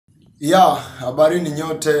Habarini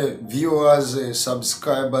nyote, viewers,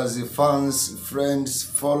 subscribers, fans, friends,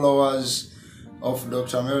 followers of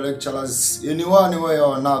Dr. Melo Lectures in one way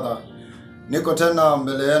or another. Niko tena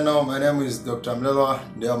mbele yenu. My name is Dr. Melo,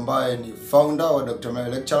 ndiye ambaye ni founder wa Dr. Melo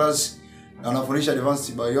Lectures na anafundisha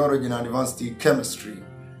advanced biology na advanced chemistry.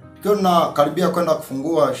 Tukiwa karibia kwenda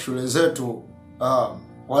kufungua shule zetu,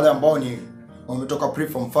 wale ambao ni wametoka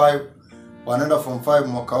pre-form 5 wanaenda form 5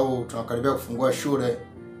 mwaka huu, tunakaribia kufungua shule.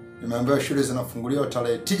 Nimeambiwa shule zinafunguliwa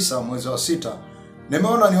tarehe 9 mwezi wa 6.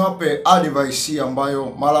 Nimeona niwape advice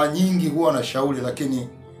ambayo mara nyingi huwa na shauri, lakini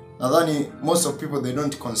nadhani most of people they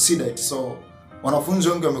don't consider it. So wanafunzi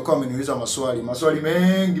wengi wamekuwa wameniuliza maswali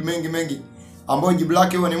mengi ambayo jibu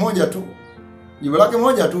lake huwa ni moja tu. Jibu lake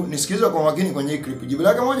moja tu, nisikilize kwa makini kwenye clip. Jibu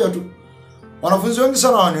lake moja tu. Wanafunzi wengi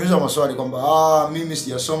sana wananiuliza maswali kwamba mimi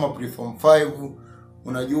sijasoma pre-form 5,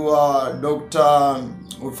 unajua doctor,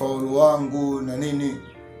 ufaulu wangu na nini.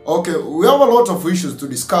 Okay, we have a lot of issues to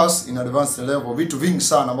discuss in advanced level. Vitu vingi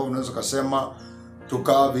sana ambavyo unaweza kusema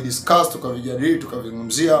tukavidiscuss, tukavijadili,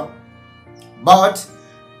 tukavizungumzia. But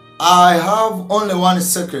I have only one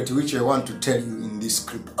secret which I want to tell you in this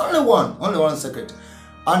clip. Only one secret.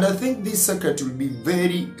 And I think this secret will be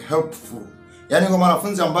very helpful. Yani kwa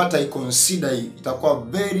wanafunzi ambao consider itakuwa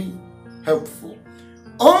very helpful.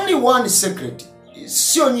 Only one secret.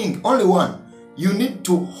 Sio nyingi, only one. You need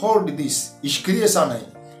to hold this. Ishikilie sana hii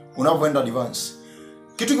unapoenda advance.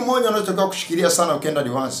 Kitu kimoja unachotakiwa kushikilia sana ukienda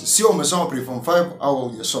advance, sio umesoma pre-form 5 au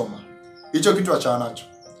hujasoma. Hicho kitu achana nacho.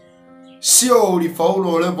 Sio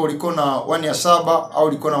ulifaulu level ulikuwa na 1 ya 7 au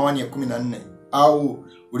ulikuwa na 1 ya 14 au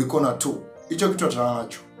ulikuwa na 2. Hicho kitu achana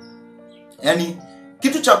nacho. Yani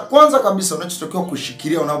kitu cha kwanza kabisa unachotakiwa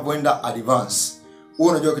kushikilia unapoenda advance,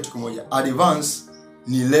 wewe unajua kitu kimoja. Advance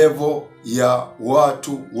ni level ya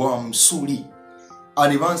watu wa msuli.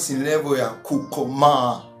 Advance ni level ya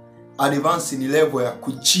kukomaa. Advance ni level ya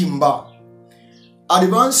kuchimba.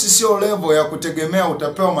 Advance sio level ya kutegemea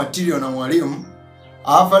utapewa material na mwalimu,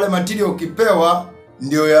 alafu ile material ukipewa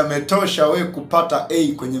ndio yametosha we kupata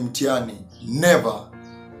A kwenye mtihani.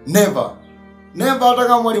 Never. Hata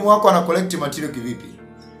kama mwalimu wako ana collect material kivipi,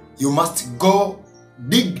 you must go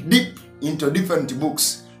dig deep into different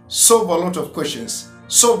books, solve a lot of questions,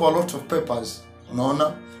 solve a lot of papers.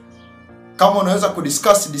 Unaona? Kama unaweza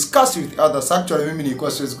discuss with others. Actually mimi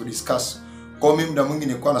nilikuwa siwezi kudiscuss. Kwa mimi muda mwingi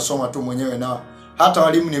nilikuwa nasoma tu mwenyewe, na hata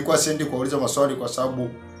walimu nilikuwa siendi kuuliza maswali kwa sababu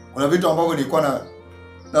kuna vitu ambavyo nilikuwa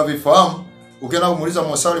na vifahamu. Ukienda kumuuliza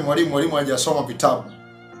maswali mwalimu hajasoma vitabu.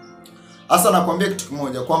 Hasa nakwambia kitu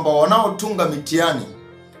kimoja kwamba wanaotunga mitihani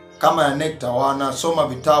kama ya NECTA wanasoma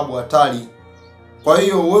vitabu hatari. Kwa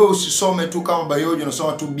hiyo wewe usisome tu kama biology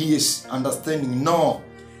unasoma tu BS understanding. No.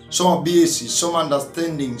 Soma BS, soma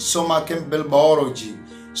understanding, soma chemical biology,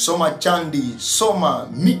 soma chandi, soma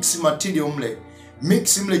mix material mle.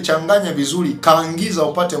 Mix mle, changanya vizuri, kaangiza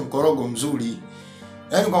upate mkorogo mzuri.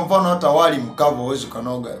 Yani kwa mfano hata wali mkavu huwezi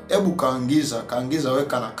kanoga. Hebu kaangiza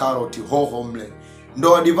weka na carrot hoho mle.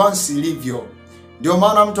 Ndio advance ilivyo. Ndio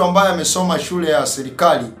maana mtu ambaye amesoma shule ya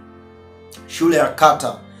serikali, shule ya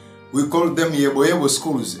kata, we call them yebo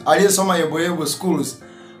schools. Aliyesoma yebo schools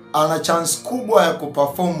ana chance kubwa ya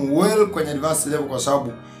kuperform well kwenye advanced level, kwa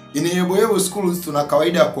sababu in yebo schools tuna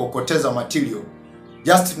kawaida ya kuokoteza material.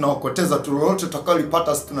 Just tunaokoteza tu, lolote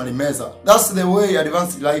tutakalopata tunalimeza. That's the way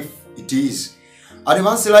advanced life it is.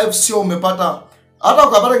 Advanced life sio umepata, hata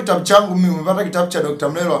ukapata kitabu changu mimi, umepata kitabu cha Dr.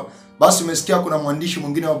 Melo, basi umesikia kuna mwandishi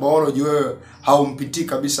mwingine wa biology wewe haumpitii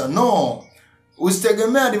kabisa. No.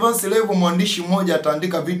 Usitegemea advanced level mwandishi mmoja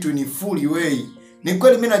ataandika vitu in full way. Ni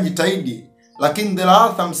kweli mimi najitahidi, lakini there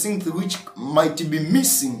are some things which might be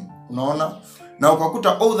missing. Unaona? Na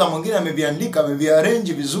ukakuta author mwingine ameviandika,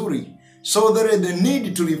 ameviarrange vizuri. So there is the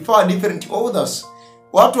need to refer different authors.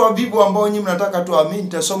 Watu wavivu ambao nyinyi mnataka tu mimi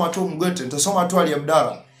nitasoma tu Mgwete, nitasoma tu Ali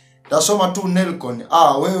Abdalla, nitasoma tu Nelcon.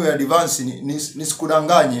 Wewe advance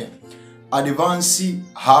nisikudanganye. Advance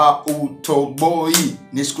hautoboi.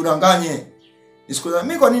 Nisikudanganye.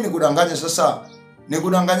 Mimi kwa nini kudanganya sasa?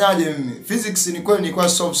 Nikudanganyaje mimi? Physics ni kweli nilikuwa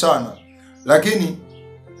solve sana. Lakini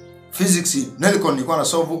physics Nelcon nilikuwa na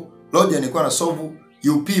solve, logic nilikuwa na solve,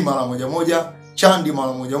 UP mara moja, chandi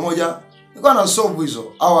mara moja. Nilikuwa na solve hizo.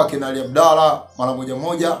 Au akina Ali Abdalla mara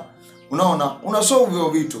moja. Unaona? Una solve hizo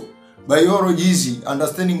vitu. Biology hizi,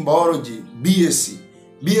 understanding biology,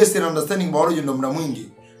 BS and understanding biology ndo muda mwingi.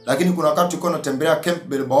 Lakini kuna wakati tulikuwa tunatembelea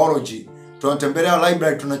chemical biology, tunatembelea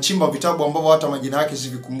library, tunachimba vitabu ambavyo hata majina yake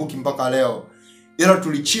sivikumbuki mpaka leo. Ila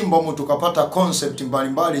tulichimba huko tukapata concept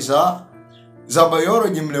mbalimbali za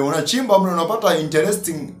biology mle. Unachimba mle unapata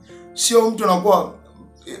interesting. Sio mtu anakuwa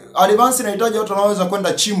advance inahitaji watu wanaweza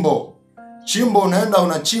kwenda chimbo Chimbo unaenda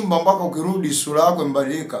unachimba mpaka ukirudi sura yako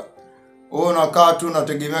imebadilika. Wewe unakaa tu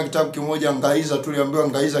unategemea kitabu kimoja ngaiza tu, uliambiwa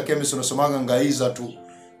ngaiza chemistry unasomaga ngaiza tu.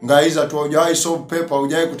 Ngaiza tu, hujai solve paper,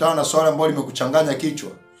 hujai kutana na swali ambalo limekuchanganya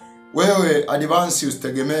kichwa. Wewe advance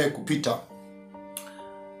usitegemee kupita.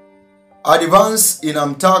 Advance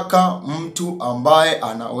inamtaka mtu ambaye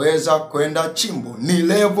anaweza kwenda chimbo. Ni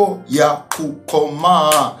level ya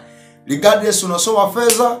kukomaa. Regardless unasoma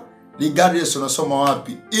fedha, regardless unasoma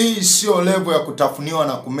wapi. Hii sio level ya kutafuniwa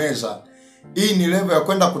na kumeza. Hii ni level ya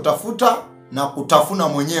kwenda kutafuta na kutafuna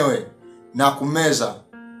mwenyewe na kumeza.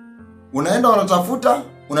 Unaenda unatafuta,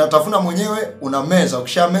 unatafuna mwenyewe, unameza.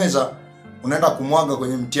 Ukishameza unaenda kumwaga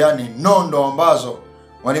kwenye mtihani nondo ambazo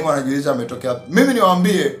walimu anajiuliza ametokea. Mimi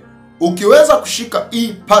niwaambie, ukiweza kushika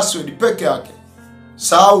hii password peke yake,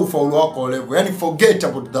 sahau ufaulu wako level. Yani forget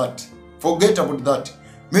about that. Forget about that.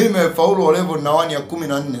 Mimi nimefaulu level na 1 ya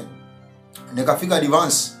 14. Nikafika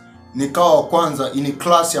advance, nikawa wa kwanza in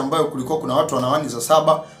class ambayo kulikuwa kuna watu wanawani za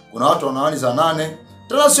 7, kuna watu wanawani za 8.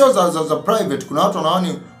 Tena sio za private, kuna watu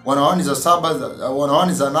wanawani za 7,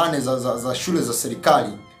 wanawani za 8 za shule za serikali,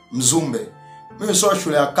 Mzumbe. Mimi sio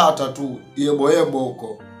shule ya kata tu, yebo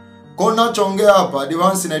huko. Kwa ninachoongea hapa,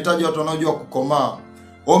 advance inahitaji watu wanaojua kukomaa.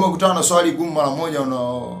 Wewe umekutana na swali gumu mara moja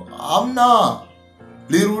hamna.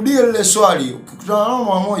 Lirudie lile swali. Ukikutana nalo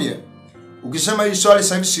mara moja, ukisema hii swali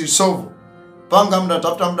sasa si solve, panga muda,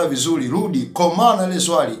 tafuta muda vizuri, rudi, komaa na ile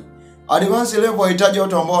swali. Advance level inahitaji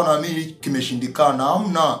watu ambao wanaamini kimeshindikana.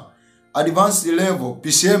 Hamna. Advance level,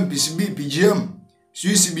 PCM, PCB, PGM,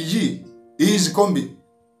 CBG, hizi kombi.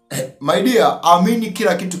 My dear, amini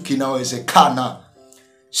kila kitu kinawezekana.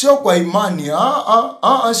 Sio kwa imani,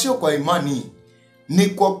 sio kwa imani. Ni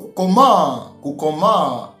kwa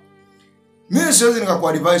kukomaa. Mimi siwezi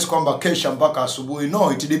nikakuadvise kwamba kesha mpaka asubuhi.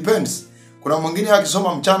 No, it depends. Kuna mwingine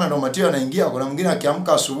akisoma mchana ndo matio anaingia, kuna mwingine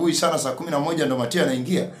akiamka asubuhi sana saa 11 ndo matio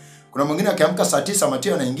anaingia. Kuna mwingine akiamka saa 9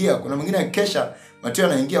 matio anaingia, kuna mwingine akikesha matio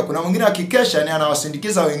anaingia, kuna mwingine akikesha ni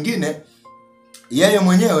anawasindikiza wengine. Yeye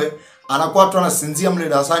mwenyewe anakuwa tu anasinzia mle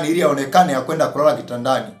darasani ili aonekane ya kwenda kulala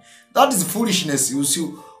kitandani. That is foolishness.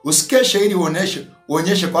 Usikeshe ili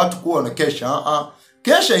uonyeshe kwa watu kuwa unakesha.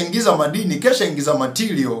 Kesha ingiza madini, kesha ingiza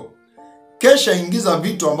material. Kesha ingiza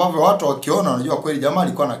vitu ambavyo watu wakiona wanajua kweli jamaa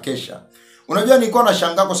alikuwa na kesha. Unajua nilikuwa na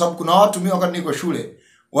shangaa kwa sababu kuna watu mimi wakati niko shule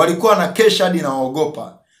walikuwa na kesha hadi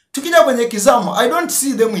naogopa. Tukija kwenye kizamu, I don't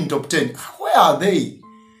see them in top 10. Where are they?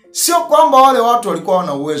 Sio kwamba wale watu walikuwa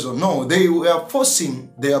wana uwezo. No, they were forcing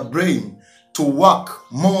their brain to work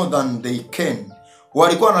more than they can.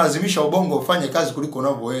 Walikuwa wanalazimisha ubongo ufanye kazi kuliko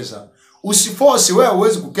unavyoweza. Usiforce, wewe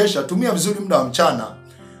uweze kukesha, tumia vizuri muda wa mchana.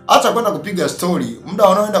 Hata kwenda kupiga story, muda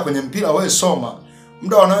unaoenda kwenye mpira wewe soma.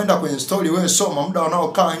 Muda unaoenda kwenye story wewe soma, muda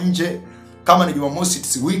unaokaa nje kama ni Jumamosi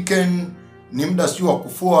it's weekend, ni muda sio wa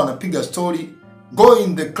kufua wanapiga story. Go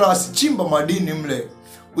in the class, chimba madini mle.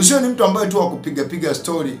 Usio ni mtu ambaye tu wa kupiga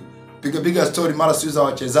story. Piga story mara sio za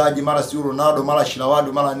wachezaji, mara sio Ronaldo, mara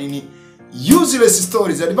Shilawadu, mara nini. Useless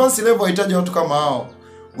stories. Advanced level inahitaji watu kama hao.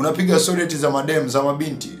 Unapiga story eti za madem, za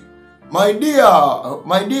mabinti. My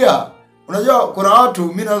dear, unajua kuna watu,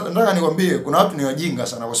 mimi nataka nikwambie, kuna watu ni wajinga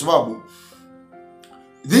sana kwa sababu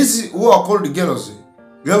these who are called girls.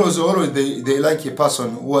 Girls always they like a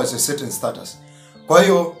person who has a certain status. Kwa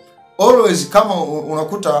hiyo always kama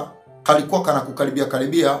unakuta kalikuwa kana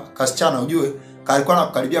kukaribia kasichana, ujue kalikuwa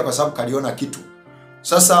anakukaribia kwa sababu kaliona kitu.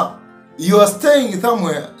 Sasa you are staying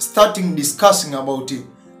somewhere starting discussing about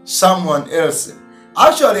someone else.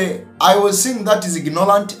 Actually, I was saying that is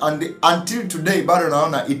ignorant, and until today bado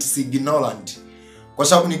naona it's ignorant. Kwa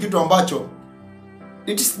sababu ni kitu ambacho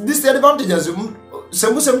it is disadvantages.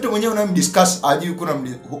 Sembuse mtu mwenyewe unamdiscuss ajui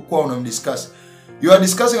kuwa unamdiscuss. You are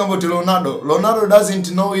discussing about Leonardo. Leonardo doesn't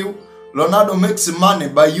know you. Leonardo makes money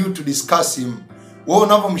by you to discuss him. Wewe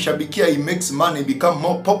unapomshabikia, he makes money, become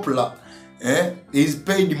more popular. He's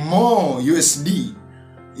paid more USD.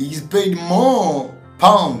 He's paid more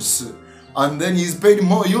pounds. And then he's paid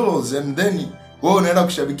more euros. And then wewe unaenda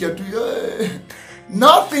kushabikia tu.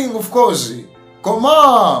 Nothing, of course.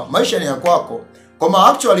 Koma, maisha ni ya kwako. Koma,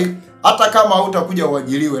 actually, hata kama hutakuja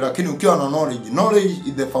uajiriwe, lakini ukiwa na knowledge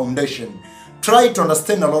is the foundation. Try to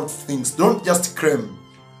understand a lot of things. Don't just cram.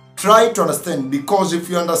 Try to understand, because if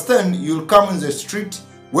you understand, you'll come in the street,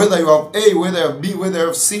 whether you have A, whether you have B, whether you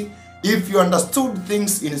have C. If you understood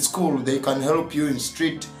things in school, they can help you in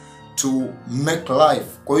street to make life.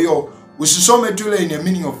 Kwa hiyo usisome tu ile in a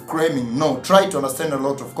meaning of cramming. No, try to understand a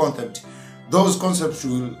lot of concept. Those concepts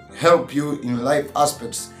will help you in life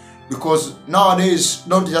aspects. Because nowadays,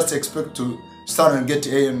 don't just expect to start and get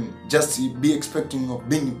A and just be expecting of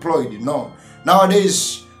being employed. No.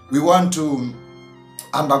 Nowadays, we want to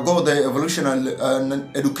undergo the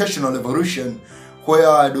educational evolution,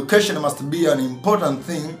 where education must be an important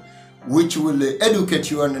thing which will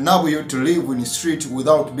educate you and enable you to live in the street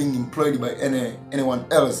without being employed by anyone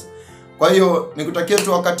else. Kwa hiyo nikutakie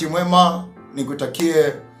tu wakati mwema,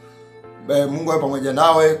 nikutakie Mungu awe pamoja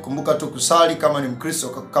nawe. Kumbuka tu kusali kama ni Mkristo,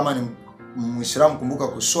 kama ni Muislamu kumbuka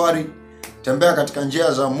kuswali. Tembea katika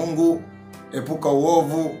njia za Mungu, epuka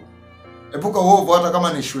uovu. Epuka uovu hata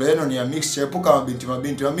kama ni shule yenu ni ya mixed, epuka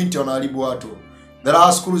mabinti wanaharibu watu. There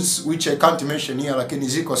are schools which I can't mention here, lakini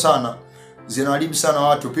ziko sana. Zinaharibu sana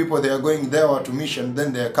watu. People they are going there to mission,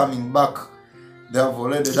 then they are coming back. They have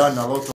already done a lot of